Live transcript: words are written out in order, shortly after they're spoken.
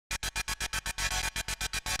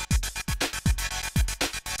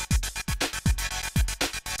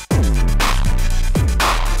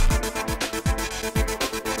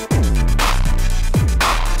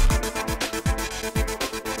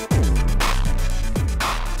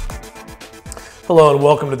Hello and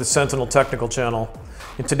welcome to the Sentinel Technical Channel.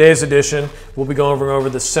 In today's edition, we'll be going over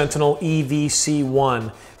the Sentinel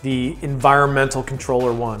EVC-1, the Environmental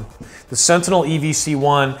Controller 1. The Sentinel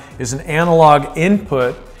EVC-1 is an analog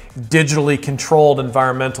input, digitally controlled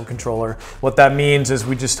environmental controller. What that means is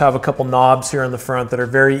we just have a couple knobs here in the front that are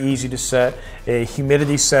very easy to set, a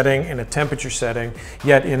humidity setting and a temperature setting,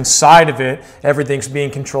 yet inside of it, everything's being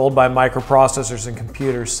controlled by microprocessors and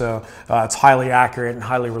computers, so it's highly accurate and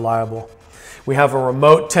highly reliable. We have a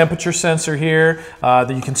remote temperature sensor here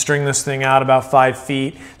that you can string this thing out about 5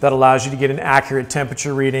 feet. That allows you to get an accurate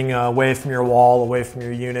temperature reading away from your wall, away from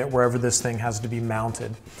your unit, wherever this thing has to be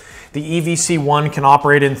mounted. The EVC-1 can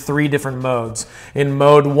operate in 3 different modes. In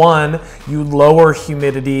mode 1, you lower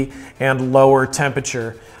humidity and lower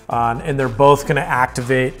temperature, and they're both going to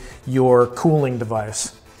activate your cooling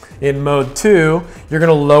device. In mode 2, you're going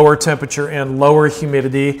to lower temperature and lower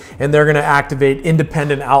humidity, and they're going to activate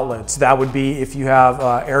independent outlets. That would be if you have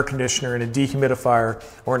an air conditioner and a dehumidifier,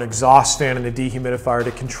 or an exhaust fan and a dehumidifier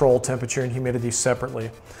to control temperature and humidity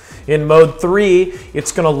separately. In mode 3,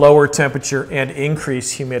 it's going to lower temperature and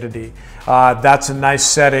increase humidity. That's a nice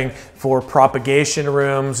setting for propagation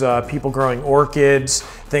rooms, people growing orchids,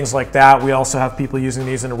 things like that. We also have people using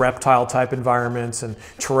these in reptile type environments and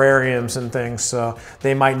terrariums and things, so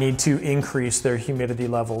they might need to increase their humidity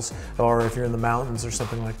levels, or if you're in the mountains or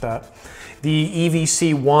something like that. The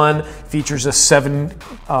EVC-1 features a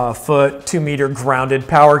 7-foot, 2-meter grounded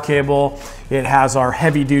power cable. It has our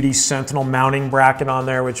heavy-duty Sentinel mounting bracket on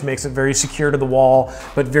there, which makes it very secure to the wall,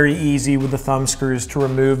 but very easy with the thumb screws to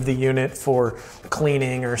remove the unit for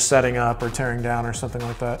cleaning or setting up or tearing down or something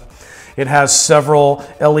like that. It has several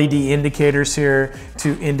LED indicators here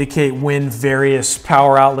to indicate when various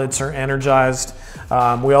power outlets are energized.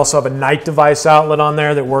 We also have a night device outlet on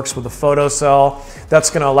there that works with a photocell. That's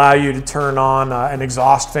going to allow you to turn on an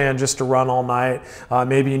exhaust fan just to run all night.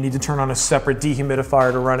 Maybe you need to turn on a separate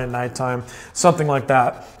dehumidifier to run at nighttime, something like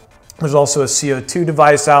that. There's also a CO2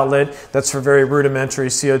 device outlet that's for very rudimentary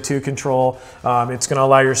CO2 control. It's going to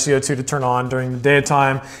allow your CO2 to turn on during the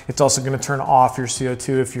daytime. It's also going to turn off your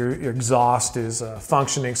CO2 if your exhaust is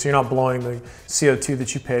functioning, so you're not blowing the CO2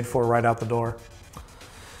 that you paid for right out the door.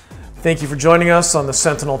 Thank you for joining us on the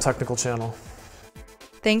Sentinel Technical Channel.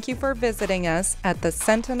 Thank you for visiting us at the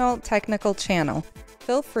Sentinel Technical Channel.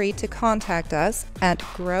 Feel free to contact us at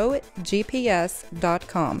growgps.com.